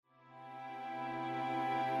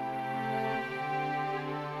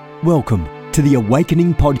Welcome to the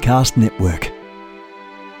Awakening Podcast Network.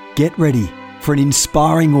 Get ready for an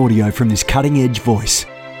inspiring audio from this cutting-edge voice.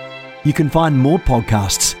 You can find more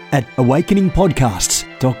podcasts at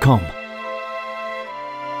awakeningpodcasts.com.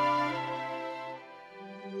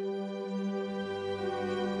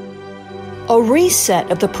 A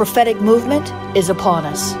reset of the prophetic movement is upon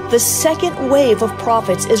us. The second wave of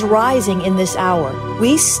prophets is rising in this hour.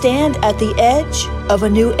 We stand at the edge of a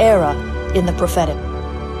new era in the prophetic.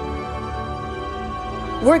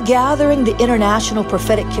 We're gathering the international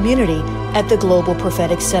prophetic community at the Global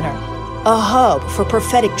Prophetic Center, a hub for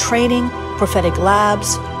prophetic training, prophetic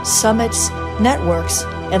labs, summits, networks,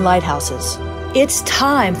 and lighthouses. It's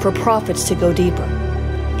time for prophets to go deeper.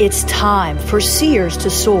 It's time for seers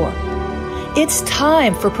to soar. It's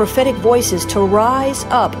time for prophetic voices to rise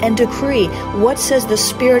up and decree what says the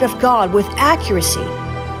Spirit of God with accuracy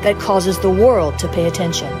that causes the world to pay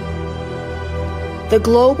attention. The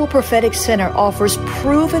Global Prophetic Center offers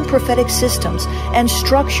proven prophetic systems and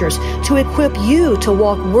structures to equip you to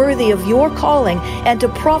walk worthy of your calling and to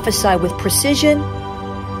prophesy with precision,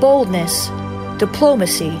 boldness,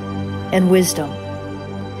 diplomacy, and wisdom.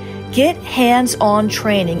 Get hands-on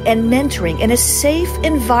training and mentoring in a safe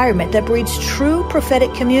environment that breeds true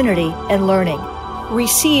prophetic community and learning.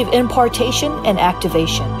 Receive impartation and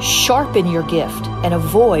activation. Sharpen your gift and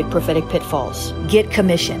avoid prophetic pitfalls. Get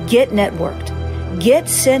commissioned. Get networked. Get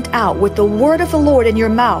sent out with the word of the Lord in your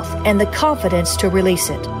mouth and the confidence to release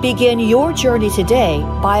it. Begin your journey today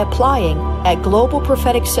by applying at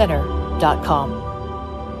globalpropheticcenter.com.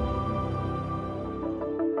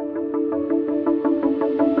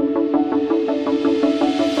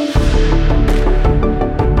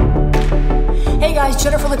 Hey guys,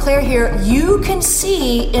 Jennifer LeClaire here. You can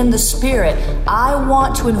see in the Spirit. I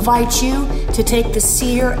want to invite you to take the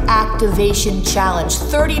Seer Activation Challenge.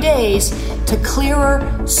 30 days to clearer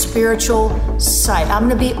spiritual sight. I'm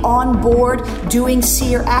going to be on board doing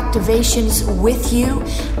seer activations with you,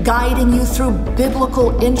 guiding you through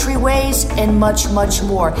biblical entryways and much, much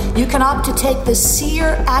more. You can opt to take the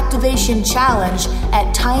Seer Activation Challenge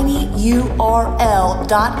at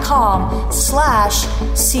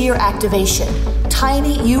tinyurl.com/seer activation.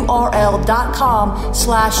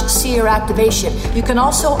 tinyurl.com/seer activation. You can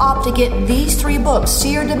also opt to get these 3 books,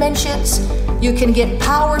 Seer Dimensions. You can get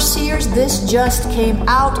Power Seers. This just came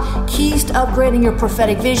out. Keys to Upgrading Your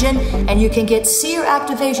Prophetic Vision. And you can get Seer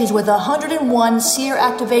Activations with 101 Seer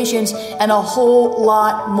Activations and a whole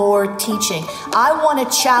lot more teaching. I want to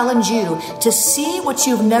challenge you to see what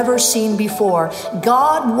you've never seen before.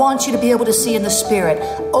 God wants you to be able to see in the Spirit.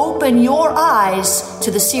 Open your eyes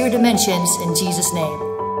to the Seer Dimensions in Jesus' name.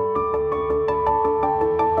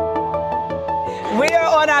 We are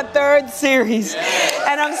on our 3rd series,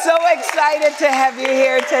 and I'm so excited to have you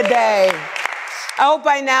here today. I hope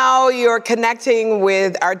by now you're connecting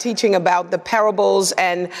with our teaching about the parables,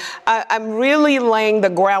 and I'm really laying the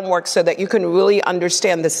groundwork so that you can really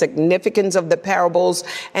understand the significance of the parables.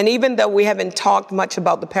 And even though we haven't talked much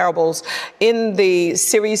about the parables, in the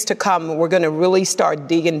series to come, we're going to really start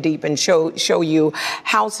digging deep and show you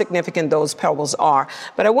how significant those parables are.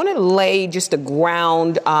 But I want to lay just a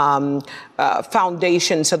ground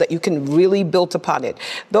foundation so that you can really build upon it.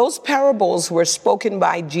 Those parables were spoken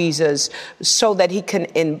by Jesus so that he can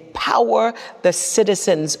empower the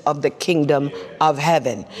citizens of the kingdom of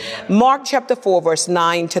heaven. Mark chapter 4, verse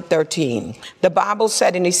 9 to 13. The Bible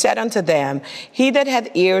said, and he said unto them, he that hath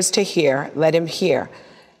ears to hear, let him hear.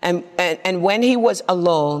 And when he was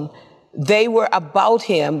alone, they were about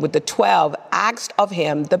him with the 12 asked of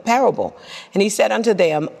him the parable. And he said unto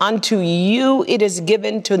them, unto you it is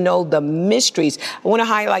given to know the mysteries. I want to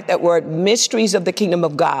highlight that word, mysteries of the kingdom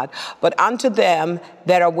of God. But unto them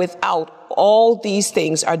that are without, all these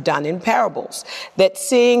things are done in parables, that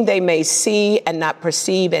seeing they may see and not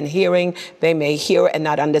perceive, and hearing they may hear and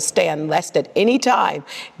not understand, lest at any time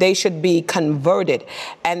they should be converted,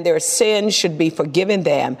 and their sins should be forgiven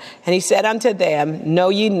them. And he said unto them, know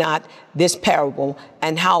ye not this parable,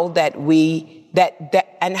 and how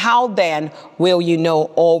then will you know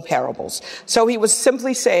all parables? So he was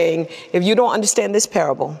simply saying, if you don't understand this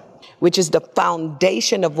parable, which is the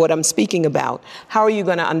foundation of what I'm speaking about, how are you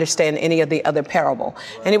going to understand any of the other parable?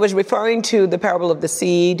 And it was referring to the parable of the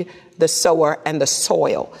seed, the sower, and the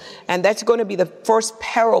soil. And that's going to be the first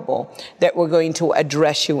parable that we're going to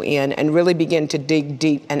address you in and really begin to dig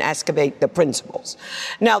deep and excavate the principles.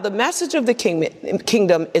 Now, the message of the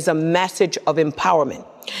kingdom is a message of empowerment.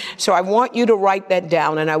 So I want you to write that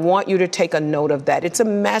down, and I want you to take a note of that. It's a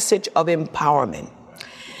message of empowerment.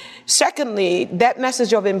 Secondly, that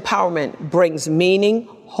message of empowerment brings meaning,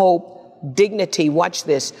 hope, dignity, watch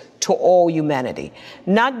this, to all humanity,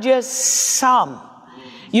 not just some.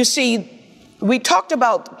 You see, we talked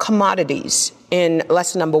about commodities in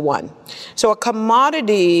lesson number 1. So a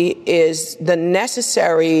commodity is the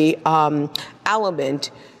necessary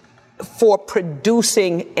element for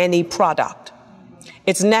producing any product.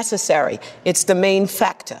 It's necessary. It's the main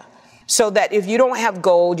factor. So that if you don't have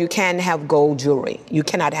gold, you can't have gold jewelry. You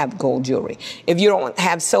cannot have gold jewelry. If you don't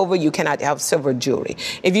have silver, you cannot have silver jewelry.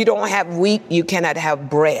 If you don't have wheat, you cannot have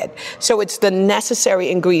bread. So it's the necessary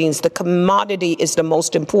ingredients. The commodity is the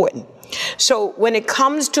most important. So when it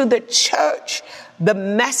comes to the church, the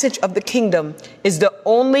message of the kingdom is the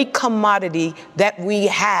only commodity that we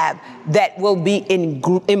have that will be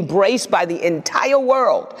embraced by the entire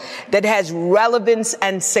world, that has relevance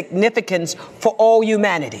and significance for all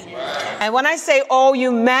humanity. And when I say all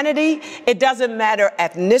humanity, it doesn't matter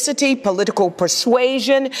ethnicity, political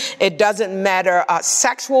persuasion. It doesn't matter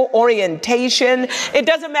sexual orientation. It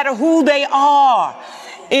doesn't matter who they are.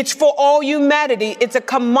 It's for all humanity. It's a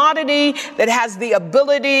commodity that has the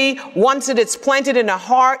ability, once it is planted in the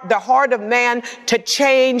heart of man, to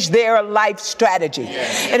change their life strategy.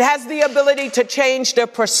 It has the ability to change their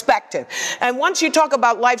perspective. And once you talk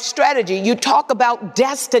about life strategy, you talk about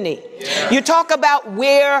destiny. You talk about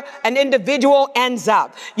where an individual ends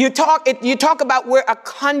up. You talk about where a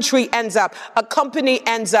country ends up, a company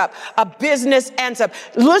ends up, a business ends up.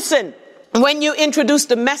 Listen. When you introduce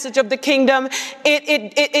the message of the kingdom,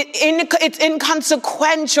 it's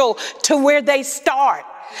inconsequential to where they start.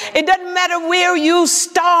 It doesn't matter where you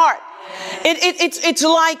start. It's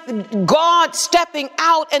like God stepping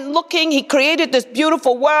out and looking. He created this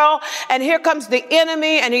beautiful world, and here comes the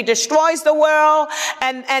enemy, and he destroys the world.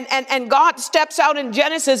 And God steps out in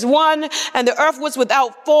Genesis 1, and the earth was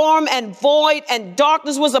without form and void, and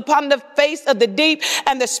darkness was upon the face of the deep,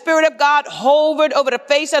 and the Spirit of God hovered over the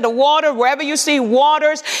face of the water. Wherever you see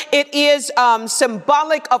waters, it is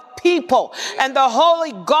symbolic of people. And the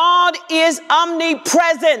Holy God is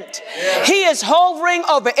omnipresent. He is hovering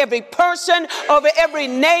over every person, over every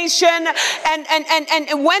nation.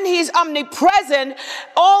 And when he's omnipresent,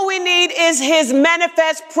 all we need is his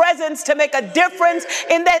manifest presence to make a difference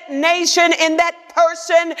in that nation, in that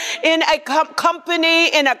person, in a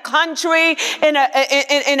company, in a country, in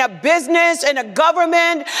a business, in a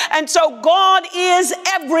government. And so God is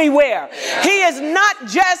everywhere. He is not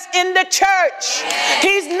just in the church.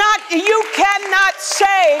 You cannot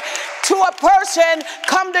say to a person,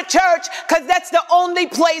 come to church, because that's the only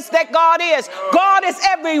place that God is. God is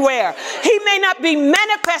everywhere. He may not be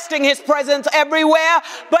manifesting his presence everywhere,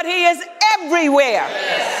 but he is everywhere.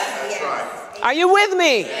 That's right. Are you with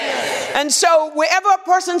me? Yes. And so wherever a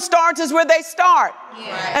person starts is where they start.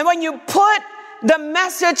 Yes. And when you put the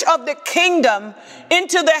message of the kingdom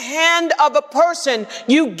into the hand of a person,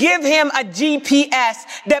 you give him a GPS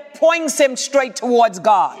that points him straight towards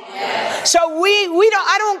God. Yes. So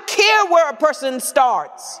I don't care where a person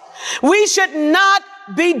starts. We should not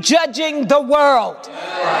be judging the world.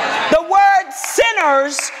 Yes. The word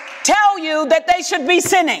sinners tell you that they should be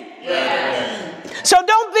sinning. Yes. So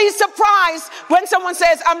don't be surprised when someone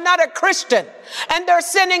says, I'm not a Christian, and they're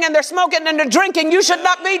sinning and they're smoking and they're drinking. You should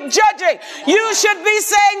not be judging. You should be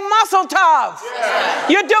saying Mazel Tov.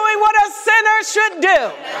 You're doing what a sinner should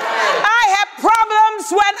do. I have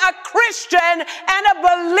problems when a Christian and a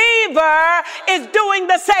believer is doing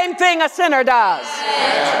the same thing a sinner does.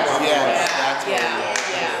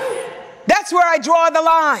 That's where I draw the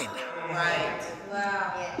line. Right.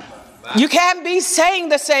 Wow. You can't be saying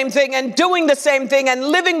the same thing and doing the same thing and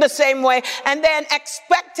living the same way and then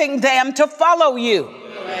expecting them to follow you.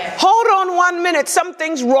 Yeah. Hold on 1 minute.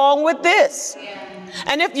 Something's wrong with this. Yeah.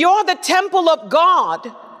 And if you're the temple of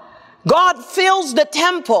God, God fills the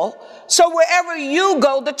temple. So wherever you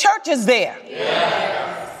go, the church is there.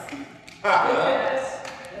 Yeah.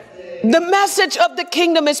 The message of the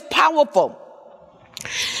kingdom is powerful.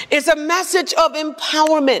 It's a message of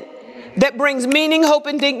empowerment that brings meaning, hope,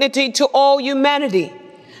 and dignity to all humanity.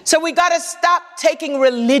 So we got to stop taking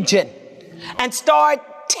religion and start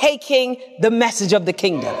taking the message of the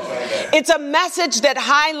kingdom. It's a message that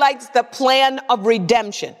highlights the plan of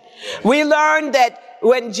redemption. We learned that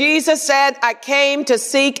when Jesus said, I came to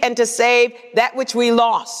seek and to save that which we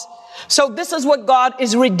lost. So this is what God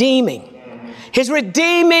is redeeming. He's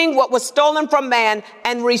redeeming what was stolen from man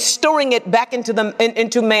and restoring it back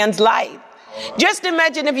into man's life. Just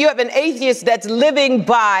imagine if you have an atheist that's living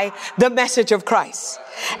by the message of Christ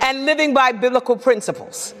and living by biblical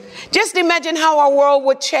principles. Just imagine how our world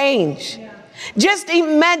would change. Just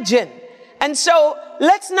imagine. And so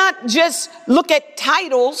let's not just look at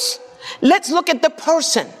titles. Let's look at the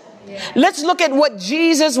person. Let's look at what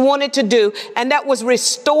Jesus wanted to do, and that was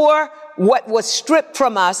restore what was stripped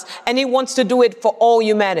from us, and he wants to do it for all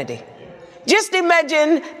humanity. Just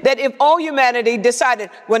imagine that if all humanity decided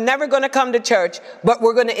we're never going to come to church, but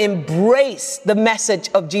we're going to embrace the message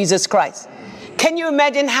of Jesus Christ. Can you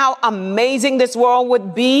imagine how amazing this world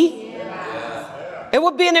would be? It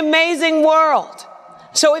would be an amazing world.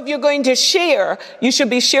 So if you're going to share, you should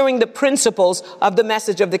be sharing the principles of the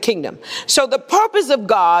message of the kingdom. So the purpose of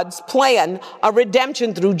God's plan of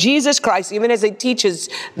redemption through Jesus Christ, even as he teaches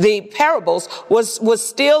the parables, was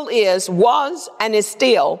and is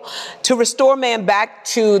still to restore man back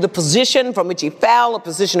to the position from which he fell, a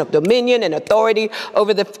position of dominion and authority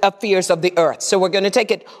over the affairs of the earth. So we're going to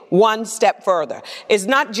take it one step further. It's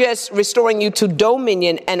not just restoring you to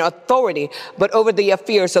dominion and authority, but over the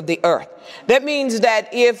affairs of the earth. That means that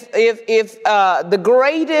if the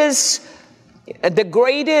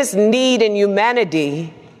greatest need in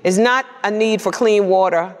humanity is not a need for clean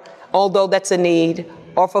water, although that's a need,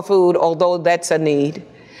 or for food, although that's a need,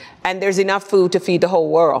 and there's enough food to feed the whole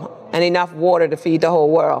world and enough water to feed the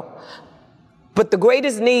whole world, but the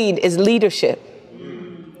greatest need is leadership,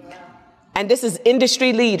 and this is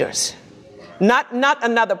industry leaders, not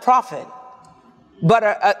another prophet,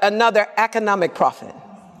 but another economic prophet.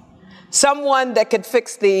 Someone that could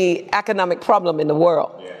fix the economic problem in the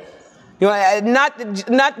world. You know,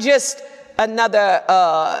 not just another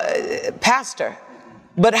pastor,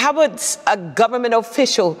 but how about a government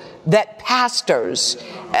official that pastors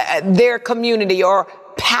their community or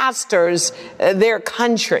pastors their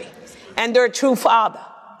country, and they're a true father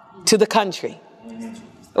to the country?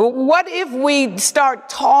 What if we start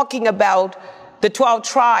talking about the 12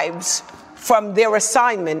 tribes from their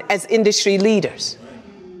assignment as industry leaders?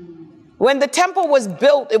 When the temple was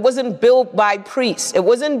built, it wasn't built by priests. It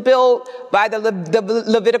wasn't built by the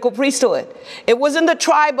Levitical priesthood. It wasn't the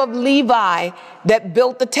tribe of Levi that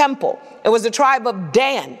built the temple. It was the tribe of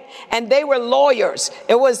Dan, and they were lawyers.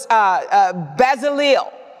 It was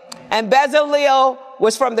Bezalel, and Bezalel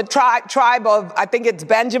was from the tribe of, I think it's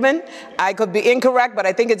Benjamin. I could be incorrect, but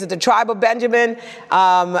I think it's the tribe of Benjamin.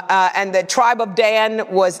 And the tribe of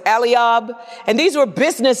Dan was Eliab, and these were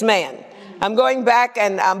businessmen. I'm going back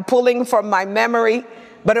and I'm pulling from my memory,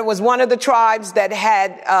 but it was one of the tribes that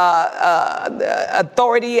had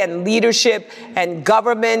authority and leadership and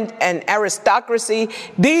government and aristocracy.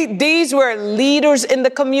 These were leaders in the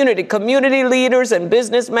community leaders and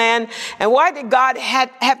businessmen. And why did God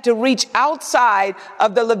have to reach outside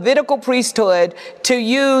of the Levitical priesthood to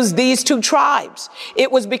use these two tribes?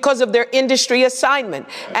 It was because of their industry assignment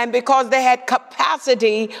and because they had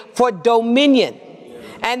capacity for dominion.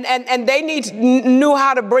 And they knew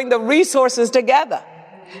how to bring the resources together.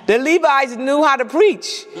 The Levites knew how to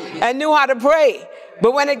preach and knew how to pray.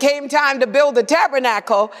 But when it came time to build the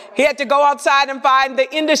tabernacle, he had to go outside and find the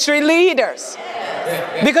industry leaders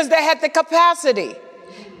because they had the capacity.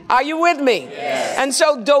 Are you with me? Yes. And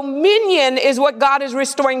so dominion is what God is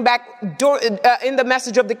restoring back in the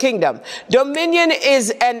message of the kingdom. Dominion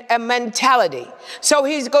is a mentality. So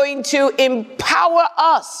he's going to empower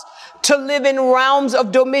us to live in realms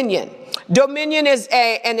of dominion. Dominion is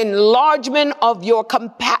an enlargement of your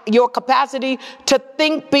capacity to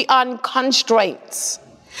think beyond constraints.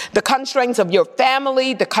 The constraints of your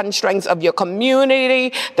family, the constraints of your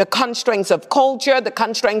community, the constraints of culture, the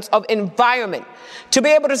constraints of environment. To be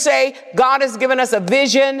able to say, God has given us a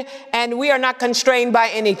vision and we are not constrained by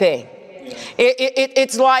anything.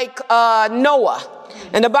 It's like Noah.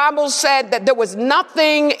 And the Bible said that there was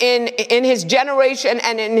nothing in his generation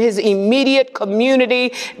and in his immediate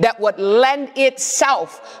community that would lend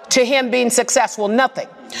itself to him being successful. Nothing.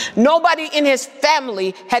 Nobody in his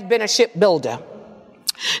family had been a shipbuilder.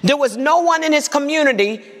 There was no one in his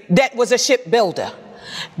community that was a shipbuilder.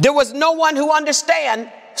 There was no one who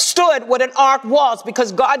understood what an ark was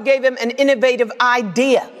because God gave him an innovative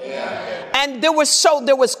idea. And there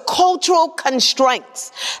was cultural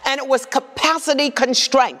constraints and it was capacity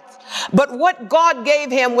constraints. But what God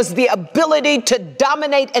gave him was the ability to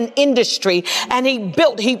dominate an industry, and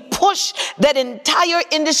he pushed that entire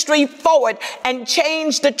industry forward and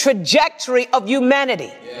changed the trajectory of humanity.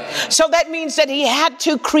 So that means that he had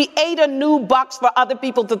to create a new box for other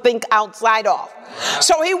people to think outside of.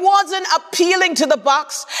 So he wasn't appealing to the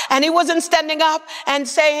box, and he wasn't standing up and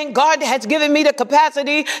saying, God has given me the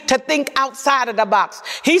capacity to think outside of the box.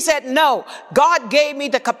 He said, no, God gave me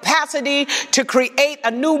the capacity to create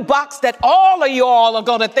a new box that all of you all are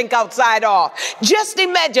going to think outside of. Just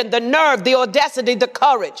imagine the nerve, the audacity, the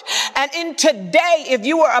courage. And in today, if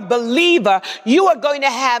you are a believer, you are going to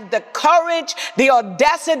have the courage, the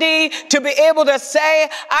audacity, capacity to be able to say,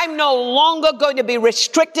 I'm no longer going to be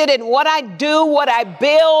restricted in what I do, what I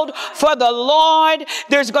build for the Lord.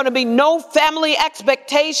 There's going to be no family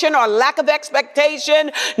expectation or lack of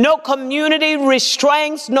expectation, no community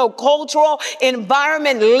restraints, no cultural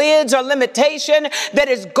environment lids or limitation that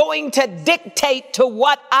is going to dictate to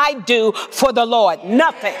what I do for the Lord.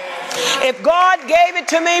 Nothing. If God gave it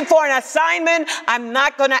to me for an assignment, I'm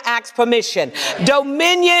not going to ask permission.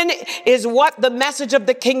 Dominion is what the message of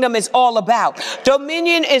the kingdom is all about.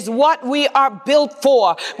 Dominion is what we are built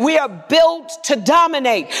for. We are built to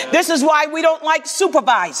dominate. This is why we don't like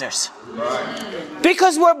supervisors.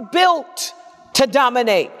 Because we're built to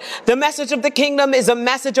dominate. The message of the kingdom is a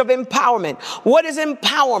message of empowerment. What is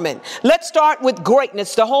empowerment? Let's start with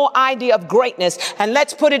greatness, the whole idea of greatness, and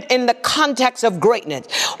let's put it in the context of greatness.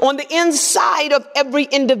 On the inside of every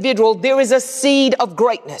individual, there is a seed of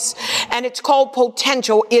greatness, and it's called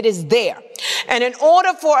potential. It is there. And in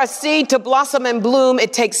order for a seed to blossom and bloom,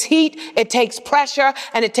 it takes heat, it takes pressure,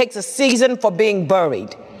 and it takes a season for being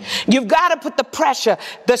buried. You've got to put the pressure.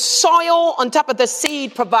 The soil on top of the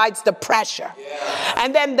seed provides the pressure.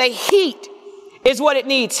 And then the heat is what it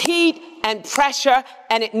needs. Heat and pressure,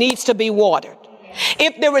 and it needs to be watered.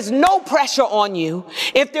 If there is no pressure on you,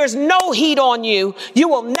 if there's no heat on you, you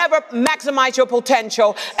will never maximize your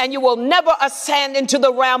potential, and you will never ascend into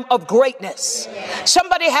the realm of greatness.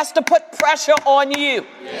 Somebody has to put pressure on you,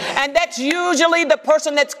 and that's usually the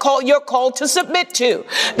person you're called to submit to.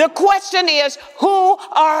 The question is, who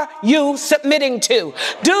are you submitting to?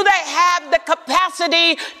 Do they have the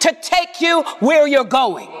capacity to take you where you're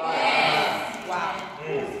going? Wow.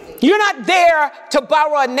 You're not there to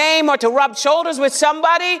borrow a name or to rub shoulders with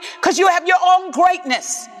somebody, because you have your own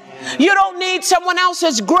greatness. You don't need someone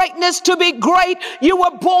else's greatness to be great. You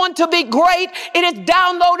were born to be great. It is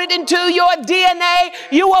downloaded into your DNA.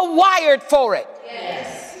 You were wired for it.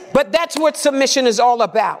 Yes. But that's what submission is all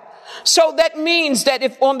about. So that means that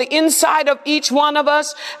if on the inside of each one of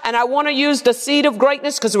us, and I want to use the seed of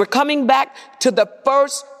greatness because we're coming back to the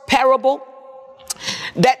first parable.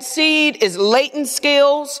 That seed is latent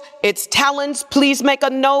skills, it's talents, please make a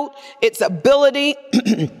note, it's ability,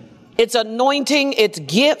 it's anointing, it's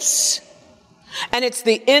gifts, and it's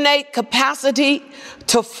the innate capacity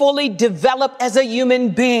to fully develop as a human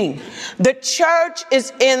being. The church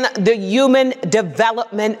is in the human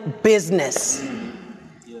development business.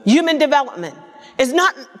 Human development is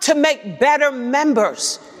not to make better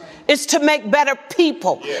members. Is to make better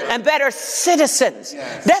people and better citizens.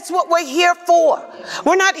 That's what we're here for.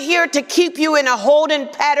 We're not here to keep you in a holding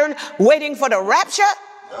pattern waiting for the rapture.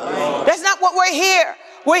 That's not what we're here.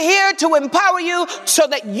 We're here to empower you so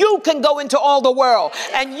that you can go into all the world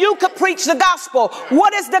and you can preach the gospel.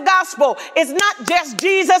 What is the gospel? It's not just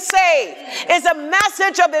Jesus saved. It's a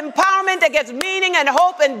message of empowerment that gives meaning and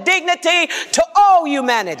hope and dignity to all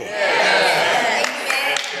humanity.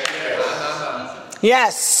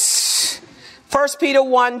 Yes. 1 Peter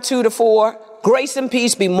 1:2-4, grace and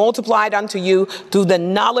peace be multiplied unto you through the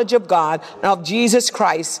knowledge of God and of Jesus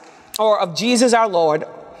Christ, or of Jesus our Lord,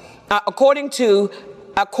 according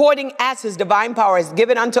as his divine power is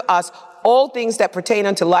given unto us all things that pertain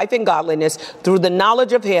unto life and godliness through the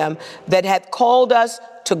knowledge of him that hath called us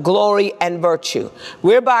to glory and virtue,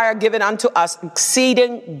 whereby are given unto us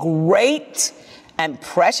exceeding great and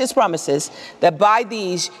precious promises, that by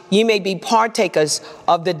these ye may be partakers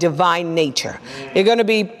of the divine nature. You're going to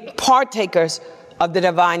be partakers of the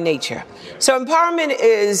divine nature. So empowerment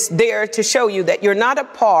is there to show you that you're not a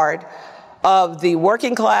part of the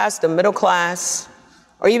working class, the middle class,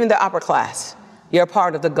 or even the upper class. You're a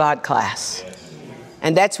part of the God class.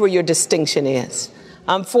 And that's where your distinction is.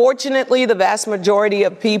 Unfortunately, the vast majority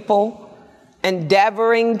of people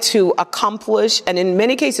endeavoring to accomplish, and in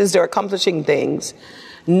many cases they're accomplishing things,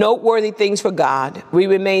 noteworthy things for God, we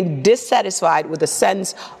remain dissatisfied with a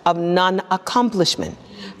sense of non-accomplishment,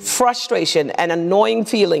 frustration, and annoying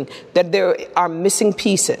feeling that there are missing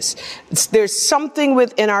pieces. There's something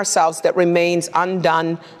within ourselves that remains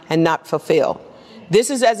undone and not fulfilled.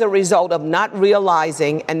 This is as a result of not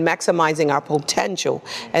realizing and maximizing our potential,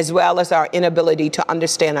 as well as our inability to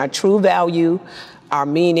understand our true value, our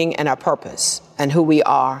meaning, and our purpose, and who we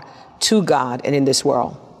are to God and in this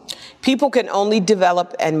world. People can only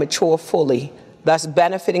develop and mature fully, thus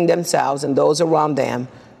benefiting themselves and those around them,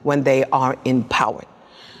 when they are empowered.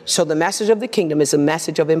 So the message of the kingdom is a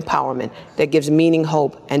message of empowerment that gives meaning,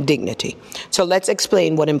 hope, and dignity. So let's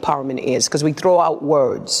explain what empowerment is, because we throw out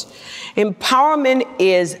words. Empowerment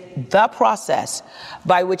is the process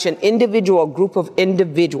by which an individual or group of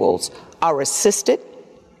individuals are assisted,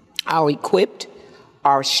 are equipped,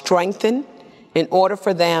 are strengthened, in order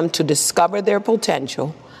for them to discover their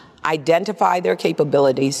potential, identify their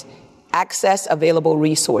capabilities, access available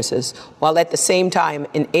resources, while at the same time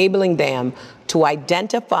enabling them to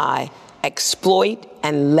identify, exploit,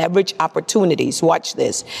 and leverage opportunities, watch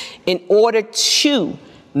this, in order to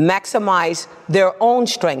maximize their own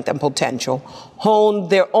strength and potential, hone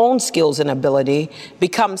their own skills and ability,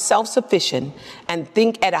 become self-sufficient, and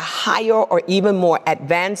think at a higher or even more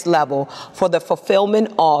advanced level for the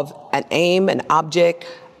fulfillment of an aim, an object,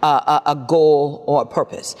 a goal, or a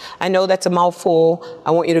purpose. I know that's a mouthful.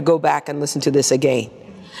 I want you to go back and listen to this again.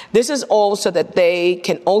 This is all so that they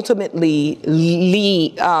can ultimately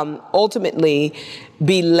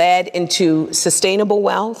be led into sustainable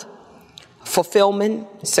wealth, fulfillment,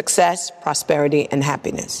 success, prosperity, and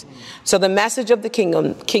happiness. So the message of the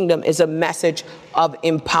kingdom is a message of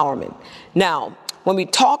empowerment. Now, when we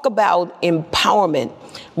talk about empowerment,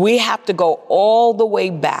 we have to go all the way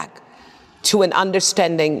back to an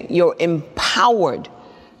understanding you're empowered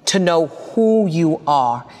to know who you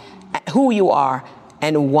are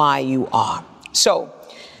and why you are. So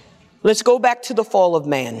let's go back to the fall of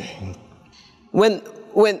man. When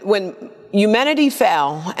humanity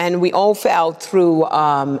fell, and we all fell through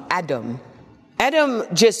Adam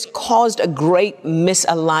just caused a great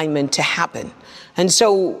misalignment to happen. And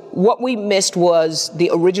so what we missed was the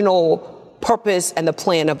original purpose and the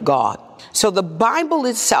plan of God. So the Bible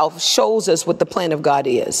itself shows us what the plan of God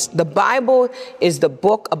is. The Bible is the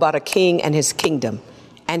book about a king and his kingdom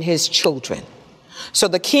and his children. So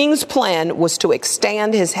the king's plan was to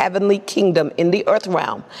extend his heavenly kingdom in the earth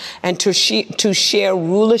realm and to share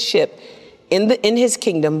rulership in his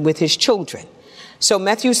kingdom with his children. So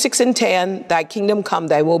Matthew 6:10, thy kingdom come,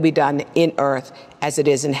 thy will be done in earth as it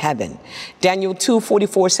is in heaven. Daniel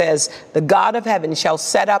 2:44 says, the God of heaven shall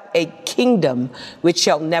set up a kingdom which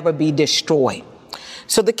shall never be destroyed.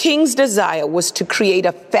 So the king's desire was to create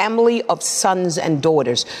a family of sons and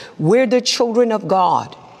daughters. We're the children of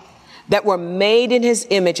God that were made in his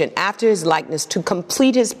image and after his likeness to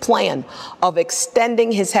complete his plan of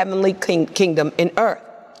extending his heavenly kingdom in earth.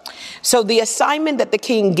 So the assignment that the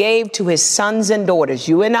king gave to his sons and daughters,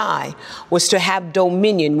 you and I, was to have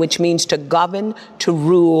dominion, which means to govern, to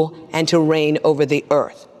rule, and to reign over the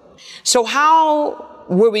earth. So how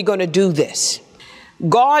were we going to do this?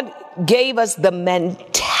 God gave us the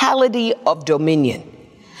mentality of dominion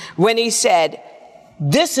when he said,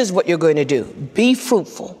 this is what you're going to do. Be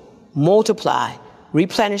fruitful, multiply,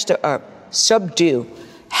 replenish the earth, subdue,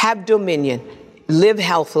 have dominion, live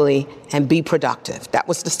healthily, and be productive. That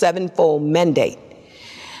was the sevenfold mandate.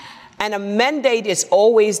 And a mandate is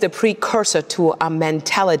always the precursor to a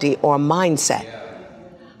mentality or mindset.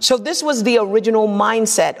 So this was the original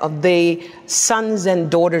mindset of the sons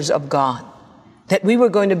and daughters of God, that we were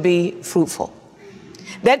going to be fruitful.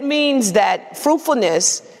 That means that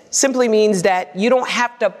fruitfulness simply means that you don't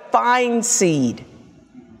have to find seed.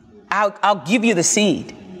 I'll give you the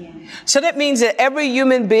seed. So that means that every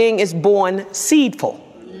human being is born seedful.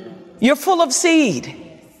 You're full of seed.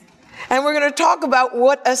 And we're going to talk about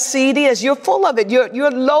what a seed is. You're full of it.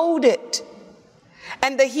 You're loaded.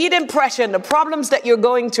 And the heat and pressure and the problems that you're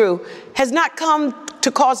going through has not come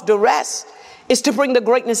to cause duress. It's to bring the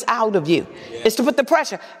greatness out of you. It's to put the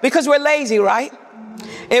pressure. Because we're lazy, right?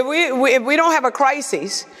 If we don't have a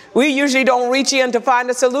crisis, we usually don't reach in to find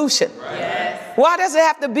a solution. Yes. Why does it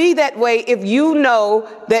have to be that way if you know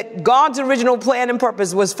that God's original plan and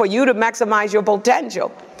purpose was for you to maximize your potential?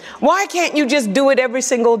 Why can't you just do it every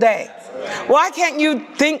single day? Why can't you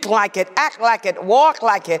think like it, act like it, walk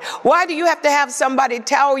like it? Why do you have to have somebody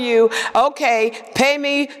tell you, okay, pay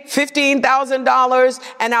me $15,000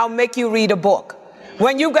 and I'll make you read a book?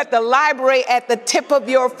 When you've got the library at the tip of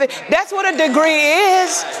your finger. That's what a degree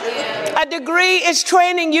is. A degree is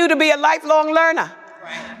training you to be a lifelong learner.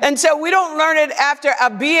 And so we don't learn it after a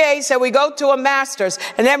BA, so we go to a master's,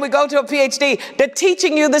 and then we go to a PhD. They're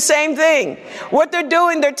teaching you the same thing. What they're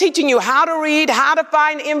doing, they're teaching you how to read, how to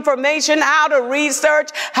find information, how to research,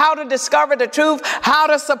 how to discover the truth, how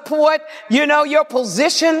to support, your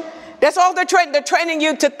position. That's all they're training. They're training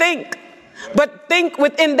you to think, but think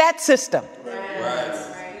within that system.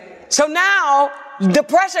 So now the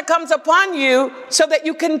pressure comes upon you so that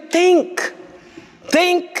you can think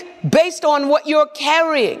based on what you're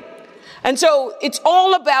carrying. And so it's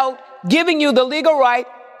all about giving you the legal right,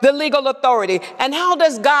 the legal authority. And how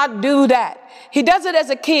does God do that? He does it as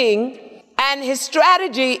a king, and his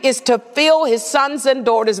strategy is to fill his sons and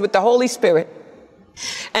daughters with the Holy Spirit.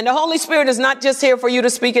 And the Holy Spirit is not just here for you to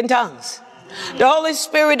speak in tongues. The Holy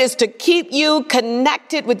Spirit is to keep you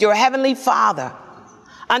connected with your heavenly Father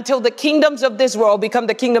until the kingdoms of this world become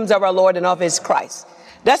the kingdoms of our Lord and of his Christ.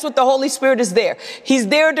 That's what the Holy Spirit is there. He's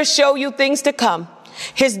there to show you things to come.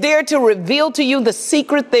 He's there to reveal to you the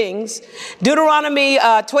secret things. Deuteronomy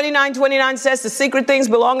 29:29 says the secret things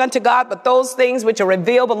belong unto God, but those things which are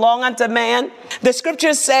revealed belong unto man. The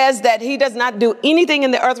scripture says that he does not do anything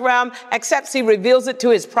in the earth realm except he reveals it to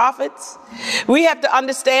his prophets. We have to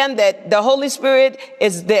understand that the Holy Spirit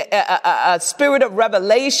is the spirit of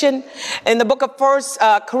revelation. In the book of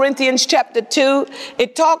 1 Corinthians chapter 2,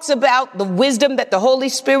 it talks about the wisdom that the Holy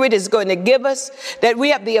Spirit is going to give us, that we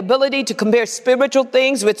have the ability to compare spiritual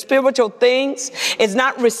things with spiritual things. It's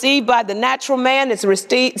not received by the natural man, it's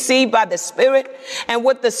received by the Spirit. And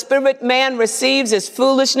what the spirit man receives is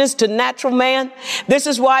foolishness to natural man. This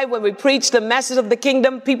is why when we preach the message of the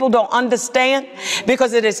kingdom, people don't understand,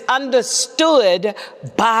 because it is understood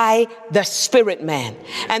by the spirit man.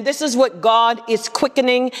 And this is what God is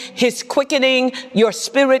quickening. He's quickening your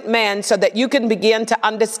spirit man so that you can begin to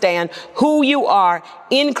understand who you are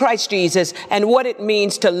in Christ Jesus and what it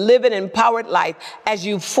means to live an empowered life as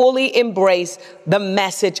you fully embrace the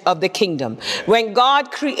message of the kingdom. When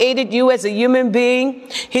God created you as a human being,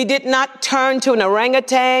 he did not turn to an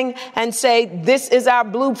orangutan and say, this is our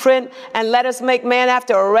blueprint and let us make man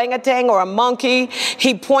after an orangutan or a monkey.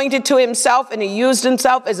 He pointed to himself and he used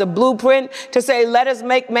himself as a blueprint to say, let us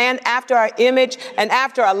make man after our image and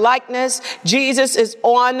after our likeness. Jesus is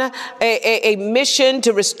on a mission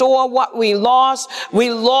to restore what we lost.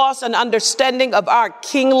 We lost an understanding of our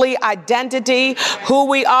kingly identity, who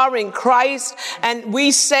we are in Christ. And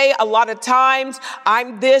we say a lot of times,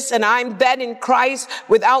 I'm this and I'm that in Christ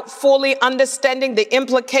without fully understanding the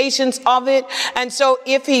implications of it. And so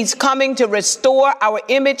if he's coming to restore our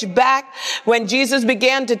image back, when Jesus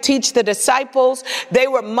began to teach the disciples, they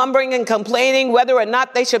were mumbling and complaining whether or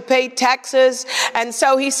not they should pay taxes. And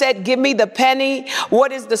so he said, give me the penny.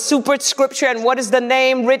 What is the superscripture and what is the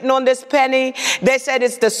name written on this penny? They said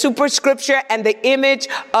it's the superscripture and the image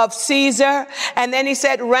of Caesar. And then he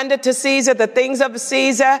said, render to Caesar the things of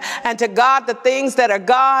Caesar and to God the things that are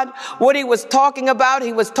God. What he was talking about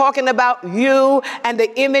you and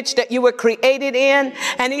the image that you were created in.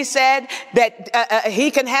 And he said that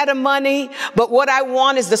he can have the money, but what I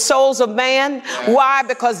want is the souls of man. Why?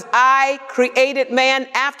 Because I created man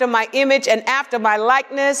after my image and after my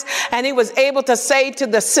likeness. And he was able to say to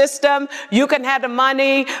the system, you can have the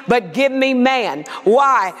money, but give me man.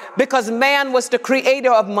 Why? Because man was the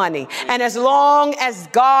creator of money. And as long as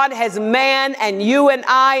God has man and you and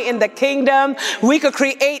I in the kingdom, we could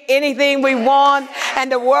create anything we want.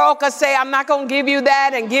 And the world could say, I'm not going to give you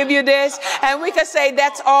that and give you this. And we could say,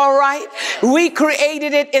 that's all right. We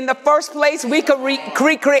created it in the first place. We could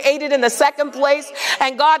recreate it in the second place.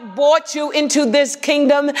 And God brought you into this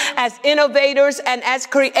kingdom as innovators and as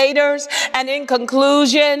creators. And in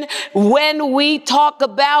conclusion, when we talk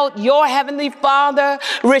about your Heavenly Father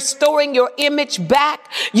restoring your image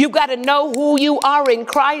back, you got to know who you are in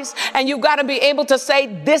Christ, and you got to be able to say,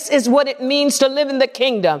 this is what it means to live in the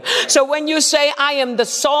kingdom. So when you say, I am the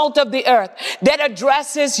salt of the earth, that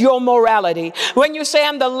addresses your morality. When you say,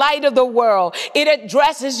 I'm the light of the world, it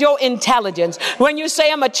addresses your intelligence. When you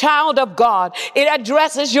say, I'm a child of God, it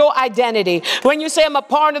addresses your identity. When you say, I'm a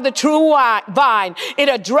part of the true vine, it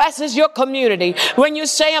addresses your community. When you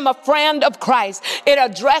say, I'm a friend of Christ, it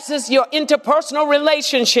addresses your interpersonal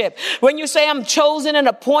relationship. When you say, I'm chosen and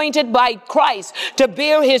appointed by Christ to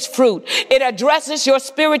bear his fruit, it addresses your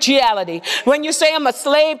spirituality. When you say, I'm a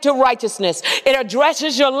slave to righteousness, it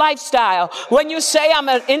addresses your lifestyle. When you say, I'm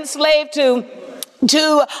enslaved to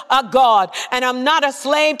a God, and I'm not a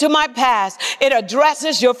slave to my past, it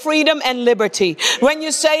addresses your freedom and liberty. When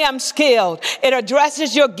you say I'm skilled, it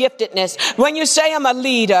addresses your giftedness. When you say I'm a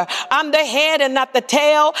leader, I'm the head and not the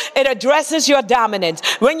tail, it addresses your dominance.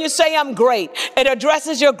 When you say I'm great, it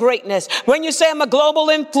addresses your greatness. When you say I'm a global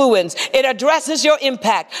influence, it addresses your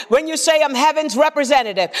impact. When you say I'm heaven's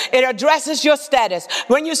representative, it addresses your status.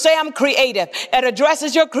 When you say I'm creative, it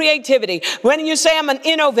addresses your creativity. When you say I'm an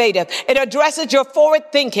innovative, it addresses your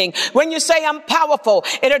forward thinking. When you say I'm powerful,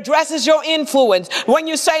 it addresses your influence. When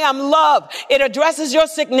you say I'm loved, it addresses your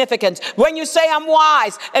significance. When you say I'm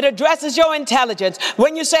wise, it addresses your intelligence.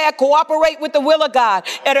 When you say I cooperate with the will of God,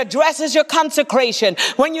 it addresses your consecration.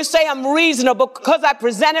 When you say I'm reasonable because I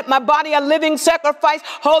presented my body a living sacrifice,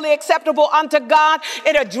 wholly acceptable unto God,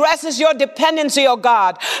 it addresses your dependency, oh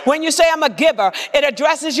God. When you say I'm a giver, it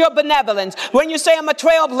addresses your benevolence. When you say I'm a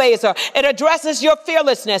trailblazer, it addresses your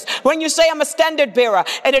fearlessness. When you say I'm a standard standard bearer.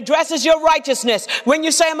 It addresses your righteousness. When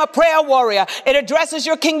you say I'm a prayer warrior, it addresses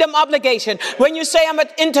your kingdom obligation. When you say I'm an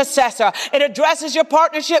intercessor, it addresses your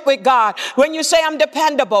partnership with God. When you say I'm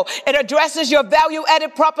dependable, it addresses your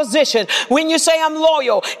value-added proposition. When you say I'm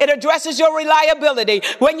loyal, it addresses your reliability.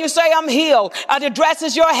 When you say I'm healed, it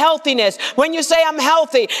addresses your healthiness. When you say I'm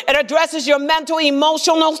healthy, it addresses your mental,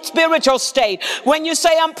 emotional, spiritual state. When you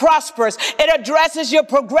say I'm prosperous, it addresses your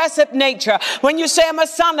progressive nature. When you say I'm a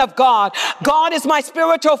son of God, God is my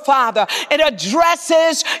spiritual father, it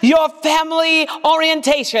addresses your family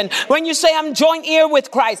orientation. When you say I'm joint heir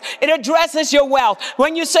with Christ, it addresses your wealth.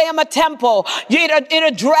 When you say I'm a temple, it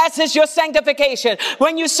addresses your sanctification.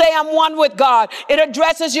 When you say I'm one with God, it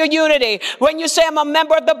addresses your unity. When you say I'm a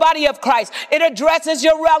member of the body of Christ, it addresses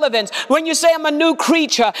your relevance. When you say I'm a new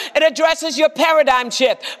creature, it addresses your paradigm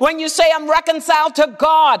shift. When you say I'm reconciled to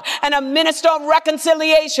God and a minister of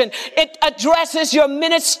reconciliation, it addresses your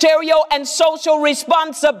ministerial and social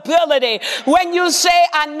responsibility. When you say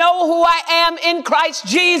I know who I am in Christ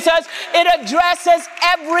Jesus, it addresses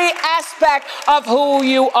every aspect of who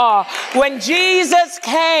you are. When Jesus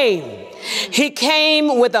came, he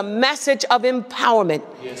came with a message of empowerment,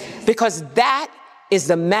 because that is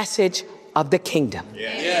the message of the kingdom.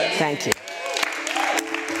 Thank you.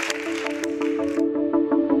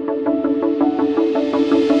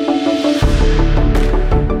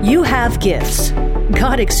 You have gifts.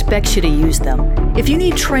 God expects you to use them. If you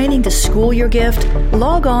need training to school your gift,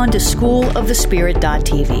 log on to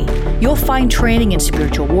schoolofthespirit.tv. You'll find training in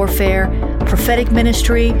spiritual warfare, prophetic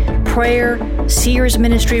ministry, prayer, seers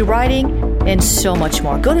ministry, writing, and so much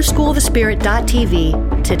more. Go to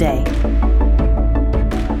schoolofthespirit.tv today.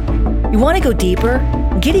 You want to go deeper?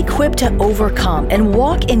 Get equipped to overcome and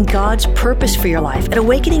walk in God's purpose for your life at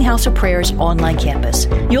Awakening House of Prayer's online campus.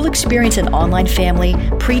 You'll experience an online family,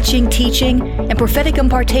 preaching, teaching, and prophetic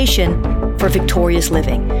impartation for victorious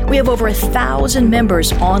living. We have over 1,000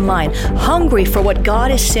 members online, hungry for what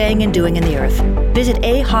God is saying and doing in the earth. Visit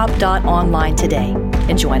ahop.online today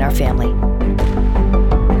and join our family.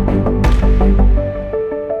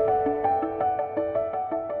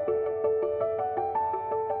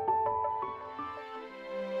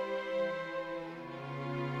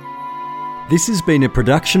 This has been a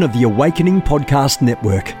production of the Awakening Podcast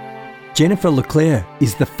Network. Jennifer LeClaire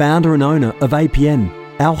is the founder and owner of APN.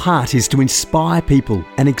 Our heart is to inspire people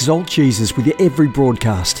and exalt Jesus with every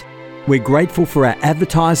broadcast. We're grateful for our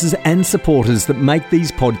advertisers and supporters that make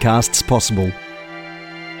these podcasts possible.